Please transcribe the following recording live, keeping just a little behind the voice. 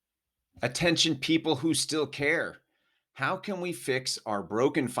Attention, people who still care. How can we fix our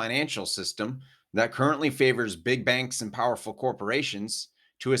broken financial system that currently favors big banks and powerful corporations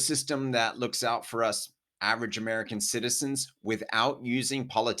to a system that looks out for us, average American citizens, without using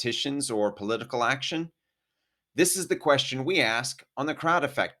politicians or political action? This is the question we ask on the Crowd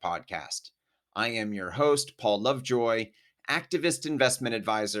Effect podcast. I am your host, Paul Lovejoy, activist investment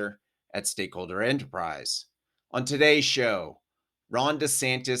advisor at Stakeholder Enterprise. On today's show, Ron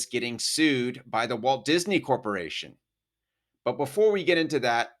DeSantis getting sued by the Walt Disney Corporation. But before we get into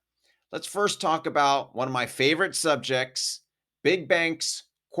that, let's first talk about one of my favorite subjects: big banks,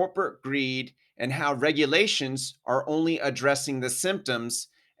 corporate greed, and how regulations are only addressing the symptoms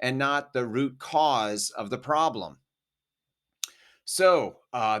and not the root cause of the problem.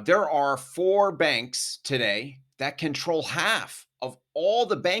 There are four banks today that control half of all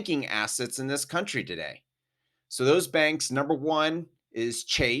the banking assets in this country today. So, those banks: number one is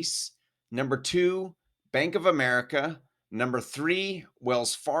Chase, number two, Bank of America, number three,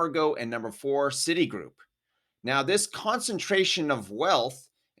 Wells Fargo, and number four, Citigroup. Now, this concentration of wealth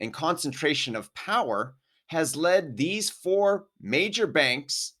and concentration of power has led these four major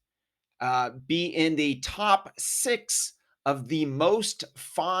banks be in the top six of the most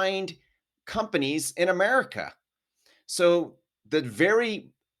fined companies in America. So at the very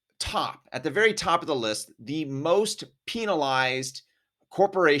top of the list, the most penalized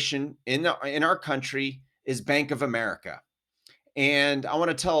corporation in our country is Bank of America. And I want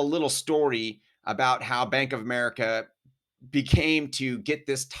to tell a little story about how Bank of America became to get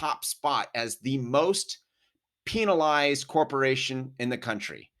this top spot as the most penalized corporation in the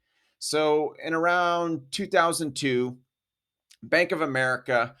country. So, in around 2002, Bank of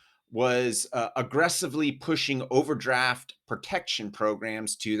America was aggressively pushing overdraft protection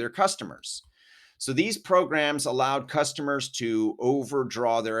programs to their customers. So, these programs allowed customers to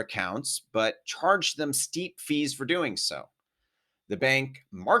overdraw their accounts, but charged them steep fees for doing so. The bank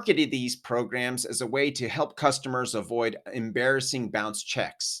marketed these programs as a way to help customers avoid embarrassing bounce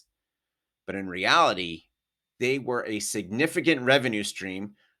checks. But in reality, they were a significant revenue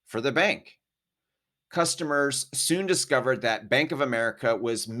stream for the bank. Customers soon discovered that Bank of America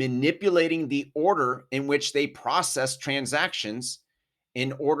was manipulating the order in which they processed transactions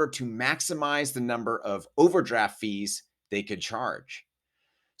in order to maximize the number of overdraft fees they could charge.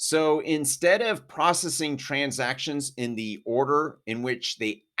 So instead of processing transactions in the order in which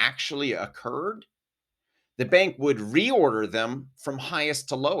they actually occurred, the bank would reorder them from highest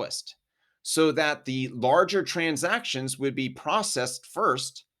to lowest so that the larger transactions would be processed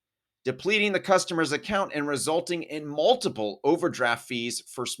first, depleting the customer's account and resulting in multiple overdraft fees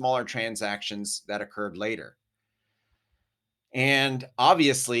for smaller transactions that occurred later. And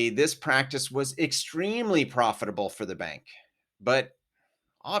obviously, this practice was extremely profitable for the bank. But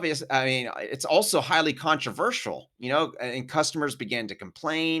it's also highly controversial, and customers began to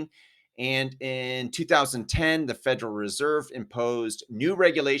complain. And in 2010, the Federal Reserve imposed new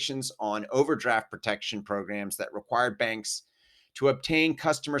regulations on overdraft protection programs that required banks to obtain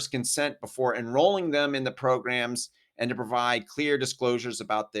customers' consent before enrolling them in the programs and to provide clear disclosures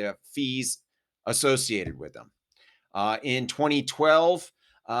about the fees associated with them. In 2012,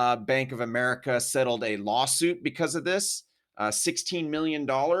 Bank of America settled a lawsuit because of this, $16 million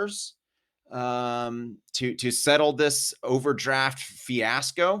to settle this overdraft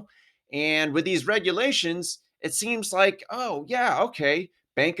fiasco. And with these regulations, it seems like, oh yeah, okay,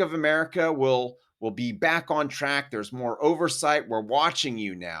 Bank of America will be back on track. There's more oversight. We're watching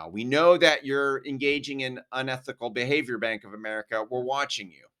you now. We know that you're engaging in unethical behavior, Bank of America. We're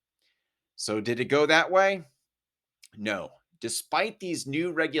watching you. So did it go that way? No. Despite these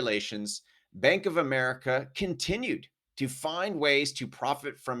new regulations, Bank of America continued to find ways to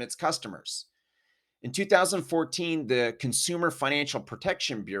profit from its customers. In 2014, the Consumer Financial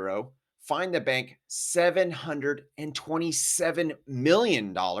Protection Bureau fined the bank $727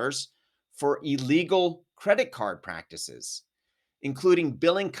 million for illegal credit card practices, including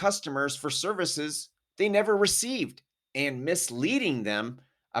billing customers for services they never received and misleading them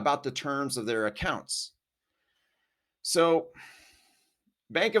about the terms of their accounts. So,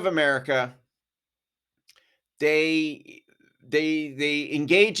 Bank of America, they they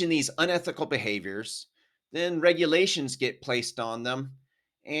engage in these unethical behaviors, then regulations get placed on them,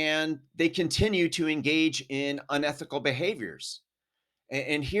 and they continue to engage in unethical behaviors.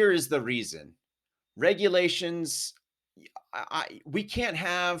 And here is the reason: regulations. We can't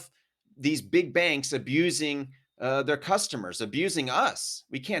have these big banks abusing their customers, abusing us.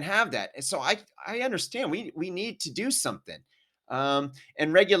 We can't have that. And so I understand we need to do something.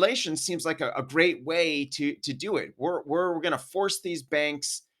 And regulation seems like a great way to do it. We're going to force these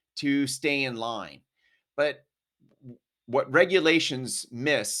banks to stay in line. But what regulations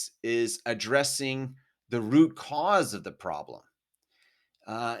miss is addressing the root cause of the problem,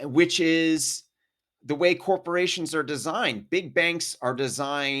 which is the way corporations are designed. Big banks are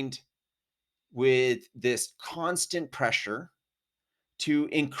designed with this constant pressure to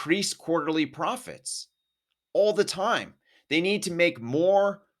increase quarterly profits all the time. They need to make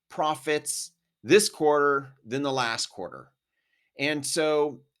more profits this quarter than the last quarter. And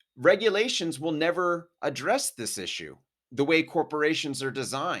so regulations will never address this issue the way corporations are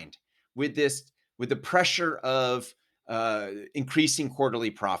designed with this with the pressure of increasing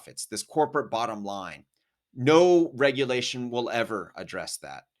quarterly profits, this corporate bottom line. No regulation will ever address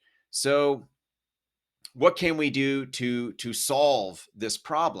that. So what can we do to solve this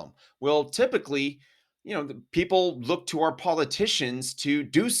problem? Well, typically, the people look to our politicians to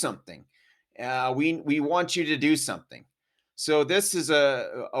do something. We want you to do something. So this is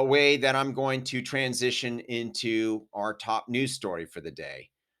a way that I'm going to transition into our top news story for the day.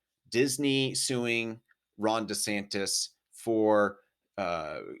 Disney suing Ron DeSantis for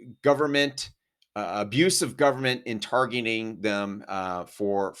uh, government abuse of government in targeting them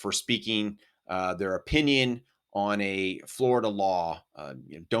for speaking their opinion on a Florida law.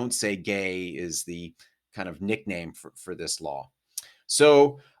 Don't say gay is the kind of nickname for this law.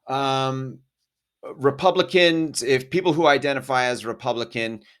 So Republicans, if people who identify as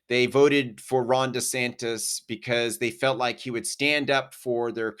Republican, they voted for Ron DeSantis because they felt like he would stand up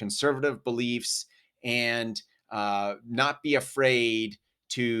for their conservative beliefs and not be afraid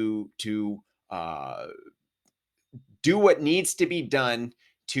to uh, do what needs to be done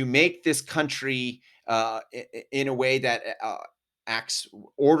to make this country in a way that acts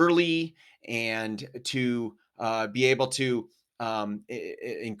orderly and to be able to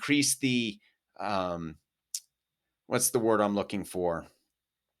increase the um, what's the word I'm looking for?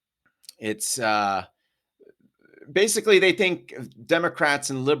 It's basically they think Democrats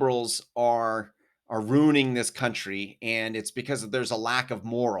and liberals are ruining this country, and it's because there's a lack of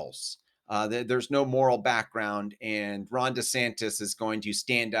morals. There's no moral background, and Ron DeSantis is going to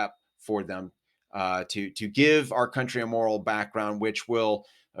stand up for them to give our country a moral background, which will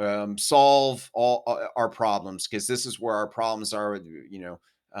solve all our problems. Because this is where our problems are.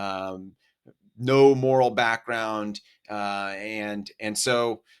 Um, no moral background, and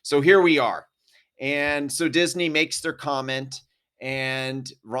so here we are. And so Disney makes their comment,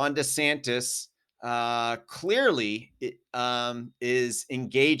 and Ron DeSantis clearly is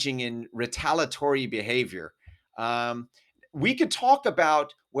engaging in retaliatory behavior. Um, we could talk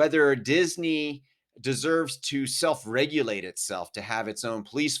about whether Disney deserves to self-regulate itself, to have its own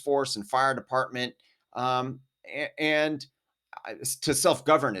police force and fire department, and to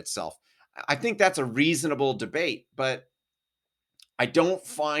self-govern itself. I think that's a reasonable debate, but I don't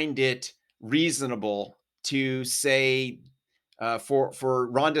find it reasonable to say for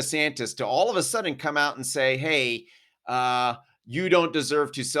Ron DeSantis to all of a sudden come out and say, "Hey, you don't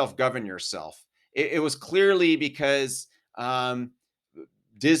deserve to self-govern yourself." It was clearly because um,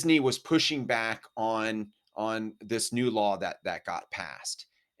 Disney was pushing back on this new law that got passed.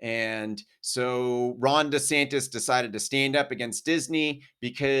 And so Ron DeSantis decided to stand up against Disney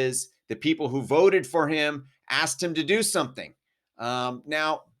because the people who voted for him asked him to do something.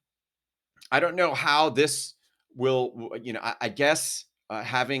 Now, I don't know how this will, I guess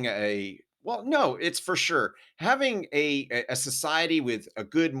having well, no, it's for sure. Having a society with a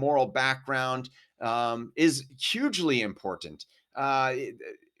good moral background is hugely important. Uh,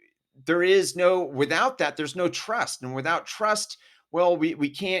 there is no without that there's no trust, and without trust, well, we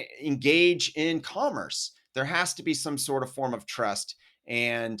can't engage in commerce. There has to be some sort of form of trust,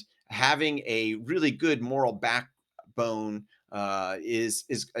 and having a really good moral backbone is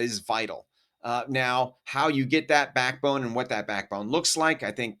vital. Now, how you get that backbone and what that backbone looks like,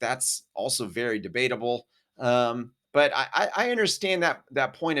 I think that's also very debatable. But I understand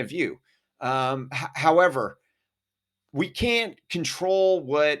that point of view. However, we can't control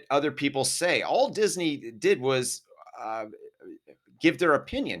what other people say. All Disney did was uh, give their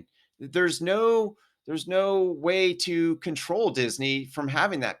opinion. There's no way to control Disney from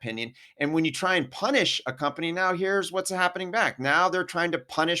having that opinion. And when you try and punish a company, now here's what's happening back. Now they're trying to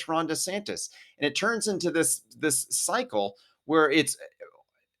punish Ron DeSantis, and it turns into this cycle where it's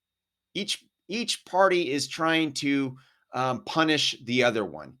each party is trying to punish the other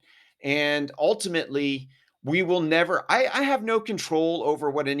one, and ultimately we will never. I have no control over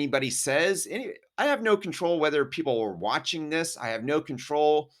what anybody says. I have no control whether people are watching this. I have no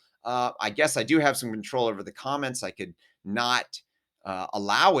control. I guess I do have some control over the comments. I could not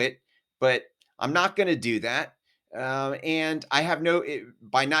allow it, but I'm not going to do that. And I have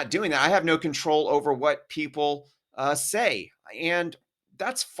by not doing that, I have no control over what people say. And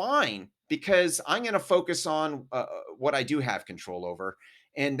that's fine because I'm going to focus on what I do have control over.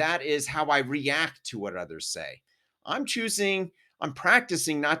 And that is how I react to what others say. I'm choosing, I'm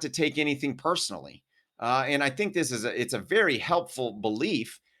practicing not to take anything personally. And I think it's a very helpful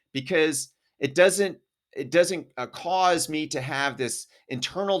belief because it doesn't, it doesn't cause me to have this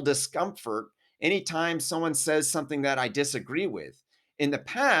internal discomfort anytime someone says something that I disagree with. In the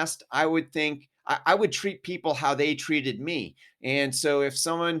past, I would think I would treat people how they treated me. And so if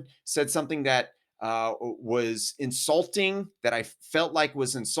someone said something that was insulting, that I felt like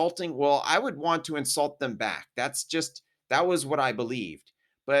was insulting, well, I would want to insult them back. That was what I believed.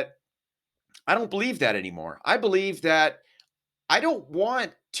 But I don't believe that anymore. I believe that I don't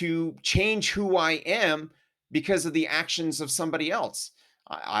want to change who I am because of the actions of somebody else.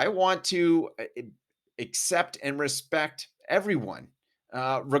 I want to accept and respect everyone,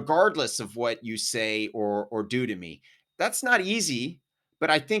 regardless of what you say or do to me. That's not easy,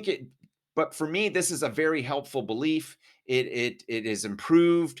 but I think it. But for me, this is a very helpful belief. It has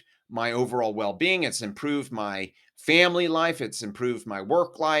improved my overall well being. It's improved my family life. It's improved my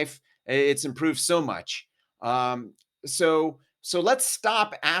work life. It's improved so much. Um, so let's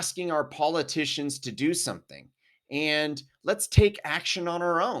stop asking our politicians to do something and let's take action on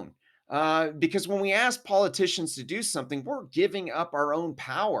our own. Because when we ask politicians to do something, we're giving up our own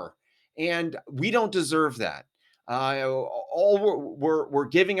power, and we don't deserve that. All we're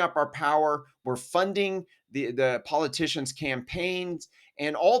giving up our power. We're funding the politicians' campaigns,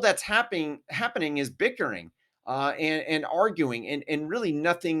 and all that's happening is bickering and arguing, and really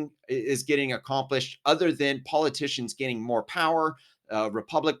nothing is getting accomplished other than politicians getting more power,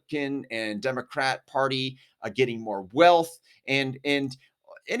 Republican and Democrat Party getting more wealth, and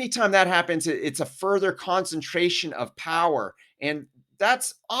anytime that happens, it's a further concentration of power, and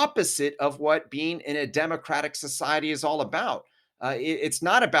that's opposite of what being in a democratic society is all about. It's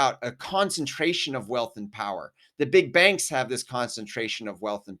not about a concentration of wealth and power. The big banks have this concentration of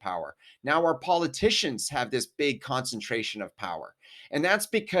wealth and power. Now our politicians have this big concentration of power. And that's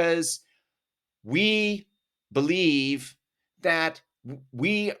because we believe that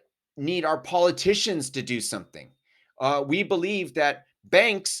we need our politicians to do something. We believe that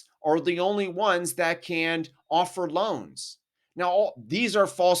banks are the only ones that can offer loans. Now, these are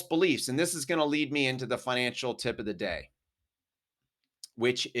false beliefs, and this is going to lead me into the financial tip of the day,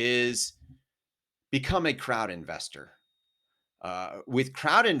 which is become a crowd investor. With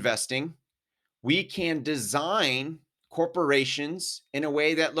crowd investing, we can design corporations in a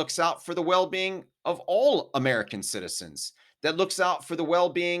way that looks out for the well-being of all American citizens, that looks out for the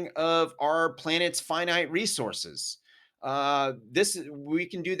well-being of our planet's finite resources. This We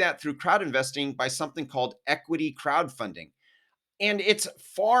can do that through crowd investing by something called equity crowdfunding, and it's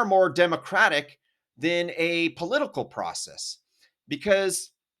far more democratic than a political process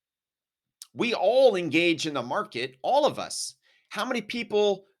because we all engage in the market, all of us. How many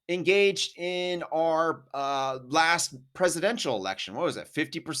people engaged in our last presidential election? What was it?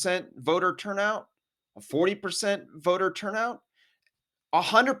 50% voter turnout? A 40% voter turnout?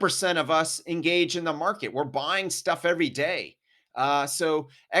 100% of us engage in the market. We're buying stuff every day. So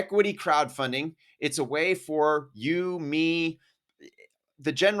equity crowdfunding, it's a way for you, me,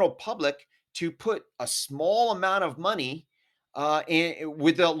 the general public to put a small amount of money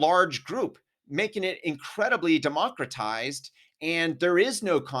with a large group, making it incredibly democratized. And there is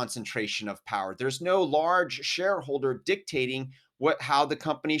no concentration of power. There's no large shareholder dictating how the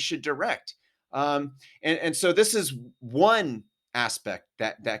company should direct. And so this is one aspect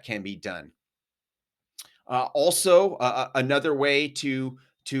that can be done. Also, another way to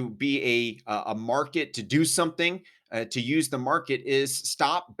be a market, to do something, to use the market is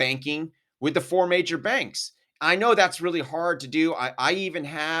stop banking with the four major banks. I know that's really hard to do. I even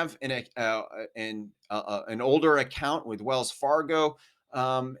have an older account with Wells Fargo,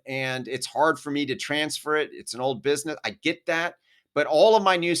 and it's hard for me to transfer it. It's an old business. I get that, but all of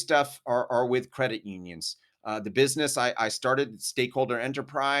my new stuff are with credit unions. The business I started, Stakeholder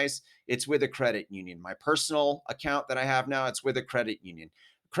Enterprise, it's with a credit union. My personal account that I have now, it's with a credit union.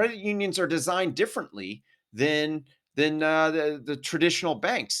 Credit unions are designed differently than the traditional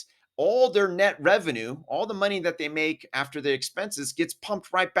banks. All their net revenue, all the money that they make after the expenses, gets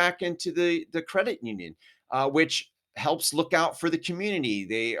pumped right back into the credit union, which helps look out for the community.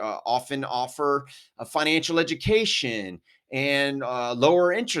 They often offer a financial education and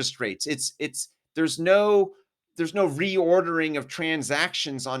lower interest rates. It's there's no there's no reordering of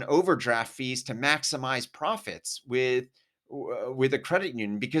transactions on overdraft fees to maximize profits with a credit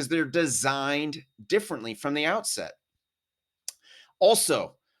union because they're designed differently from the outset.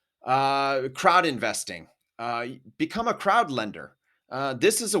 Also, crowd investing. Become a crowd lender.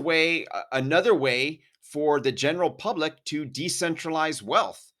 This is another way for the general public to decentralize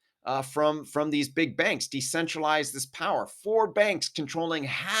wealth from these big banks. Decentralize this power. Four banks controlling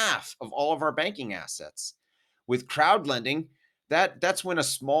half of all of our banking assets. With crowd lending, that's when a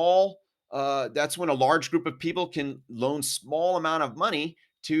large group of people can loan small amount of money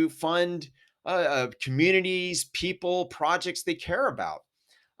to fund communities, people, projects they care about.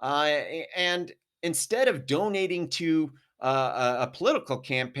 And instead of donating to a political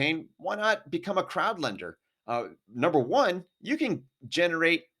campaign, why not become a crowd lender? Number one, you can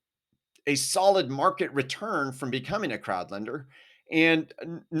generate a solid market return from becoming a crowd lender. And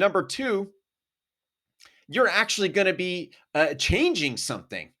number two, you're actually going to be changing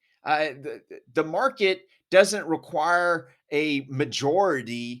something. The market doesn't require a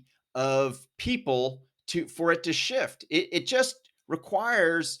majority of people for it to shift. It just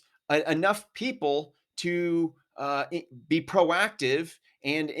requires enough people to be proactive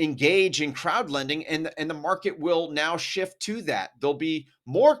and engage in crowd lending, and the market will now shift to that. There'll be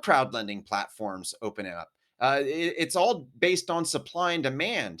more crowd lending platforms opening up. It's all based on supply and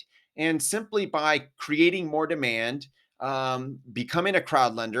demand, and simply by creating more demand, becoming a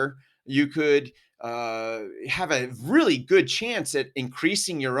crowd lender, you could have a really good chance at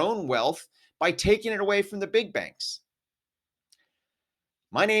increasing your own wealth by taking it away from the big banks.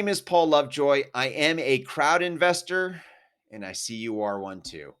 My name is Paul Lovejoy. I am a crowd investor, and I see you are one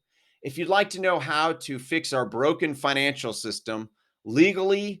too. If you'd like to know how to fix our broken financial system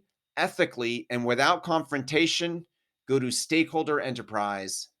legally, ethically, and without confrontation, go to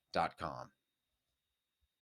stakeholderenterprise.com.